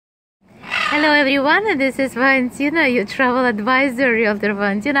Hello everyone, this is Valentina, your travel advisor, Realtor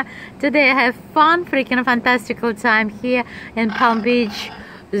Valentina. Today I have fun, freaking fantastical time here in Palm Beach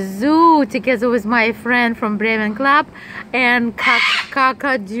Zoo together with my friend from Bremen Club and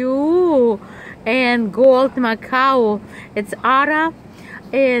Kakadu and Gold Macau. It's Ara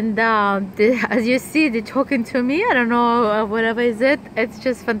and as you see, they're talking to me. I don't know whatever is it. It's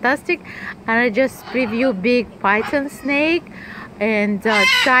just fantastic. And I just preview big python snake and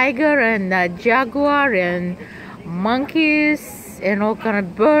tiger and jaguar and monkeys and all kind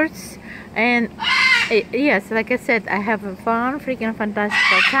of birds. And yes, like I said, I have a fun, freaking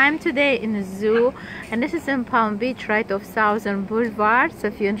fantastic time today in the zoo. And this is in Palm Beach, right off Southern Boulevard. So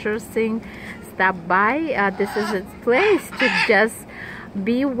if you're interested, stop by. This is a place to just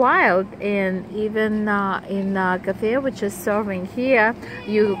be wild. And even in a cafe which is serving here,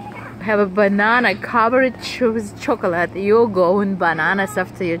 you have a banana covered with chocolate. You'll go in bananas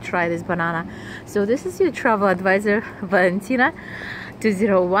after you try this banana. So this is your travel advisor Valentina.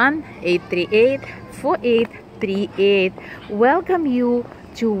 201-838-4838. Welcome you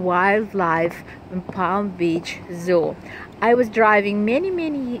to wildlife in Palm Beach Zoo. I was driving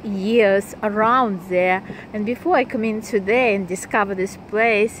many years around there, and before I come in today and discover this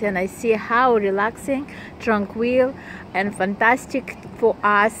place, and I see how relaxing, tranquil and fantastic for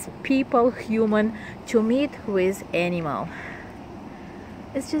us people, human, to meet with animal.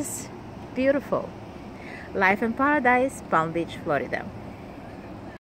 It's just beautiful. Life in Paradise, Palm Beach, Florida.